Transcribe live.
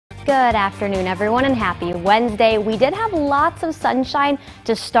Good afternoon, everyone, and happy Wednesday. We did have lots of sunshine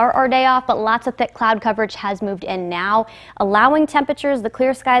to start our day off, but lots of thick cloud coverage has moved in now, allowing temperatures, the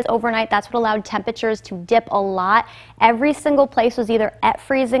clear skies overnight, that's what allowed temperatures to dip a lot. Every single place was either at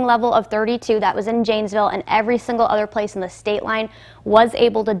freezing level of 32, that was in Janesville, and every single other place in the state line was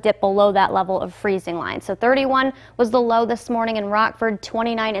able to dip below that level of freezing line. So 31 was the low this morning in Rockford,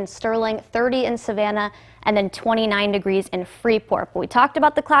 29 in Sterling, 30 in Savannah, and then 29 degrees in Freeport. But we talked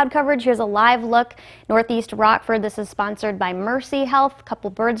about the cloud coverage. Here's a live look. Northeast Rockford. This is sponsored by Mercy Health. A couple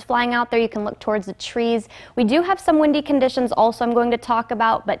birds flying out there. You can look towards the trees. We do have some windy conditions also I'm going to talk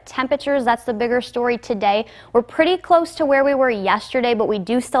about, but temperatures, that's the bigger story today. We're pretty close to where we were yesterday, but we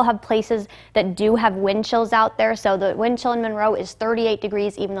do still have places that do have wind chills out there. So the wind chill in Monroe is 38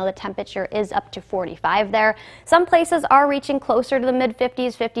 degrees, even though the temperature is up to 45 there. Some places are reaching closer to the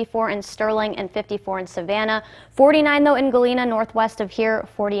mid-50s, 54 in Sterling and 54 in Savannah. 49 though in Galena, northwest of here,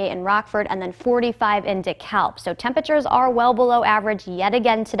 48 in Rockford, and then 45 in DeKalb. So temperatures are well below average yet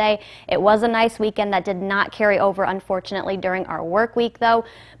again today. It was a nice weekend that did not carry over, unfortunately, during our work week though.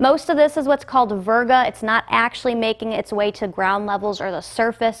 Most of this is what's called virga. It's not actually making its way to ground levels or the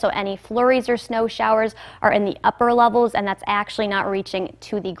surface, so any flurries or snow showers are in the upper levels, and that's actually not reaching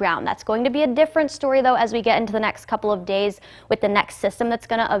to the ground. That's going to be a different story though as we get into the next couple of days with the next system that's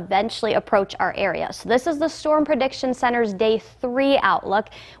going to eventually approach our area. So this is the Storm Prediction Center's Day 3 outlook.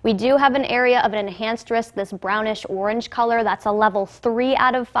 We do have an area of an enhanced risk, this brownish orange color. That's a level 3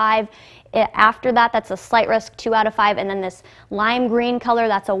 out of 5. After that, that's a slight risk, 2 out of 5, and then this lime green color,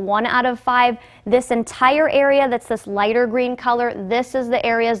 that's a 1 out of 5. This entire area that's this lighter green color, this is the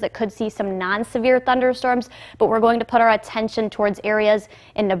areas that could see some non-severe thunderstorms, but we're going to put our attention towards areas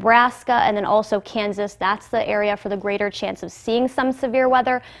in Nebraska and then also Kansas. That's the area for the greater chance of seeing some severe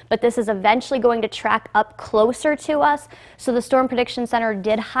weather, but this is eventually going to track up closer to us. So the Storm Prediction Center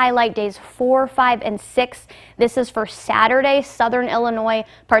did highlight days 4, 5, and 6. This is for Saturday, southern Illinois,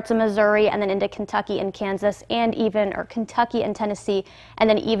 parts of Missouri, and then into Kentucky and Kansas, and even, or Kentucky and Tennessee, and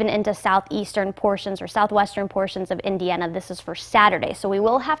then even into southeastern portions or southwestern portions of Indiana. This is for Saturday. So we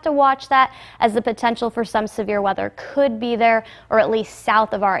will have to watch that, as the potential for some severe weather could be there, or at least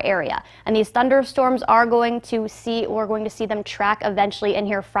south of our area. And these thunderstorms we're going to see them track eventually in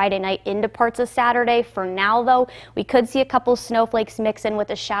here Friday night into parts of Saturday. For now though, we could see a couple snowflakes mix in with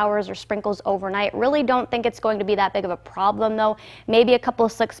the showers or sprinkles overnight. Really don't think it's going to be that big of a problem though. Maybe a couple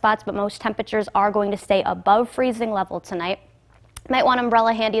of slick spots, but most temperatures are going to stay above freezing level tonight. Might want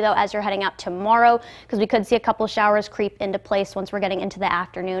umbrella handy though as you're heading out tomorrow, because we could see a couple showers creep into place once we're getting into the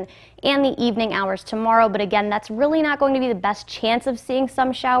afternoon and the evening hours tomorrow. But again, that's really not going to be the best chance of seeing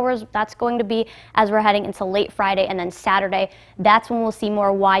some showers. That's going to be as we're heading into late Friday and then Saturday. That's when we'll see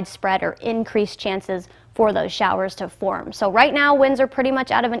more widespread or increased chances for those showers to form. So right now, winds are pretty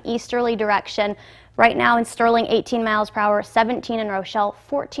much out of an easterly direction. Right now in Sterling, 18 miles per hour, 17 in Rochelle,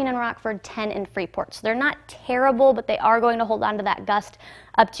 14 in Rockford, 10 in Freeport. So they're not terrible, but they are going to hold on to that gust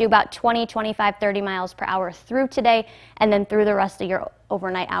up to about 20, 25, 30 miles per hour through today, and then through the rest of your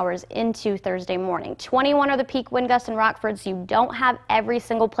overnight hours into Thursday morning. 21 are the peak wind gusts in Rockford, so you don't have every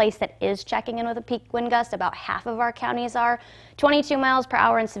single place that is checking in with a peak wind gust. About half of our counties are. 22 miles per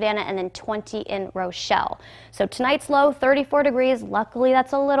hour in Savannah, and then 20 in Rochelle. So tonight's low, 34 degrees. Luckily,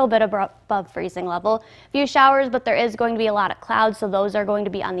 that's a little bit above freezing level. A few showers, but there is going to be a lot of clouds, so those are going to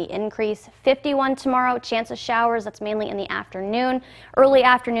be on the increase. 51 tomorrow, chance of showers. That's mainly in the afternoon, early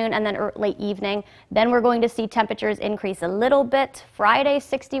afternoon, and then late evening. Then we're going to see temperatures increase a little bit. Friday,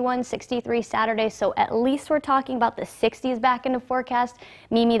 61, 63 Saturday, so at least we're talking about the 60s back into forecast.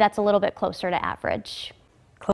 Mimi, that's a little bit closer to average.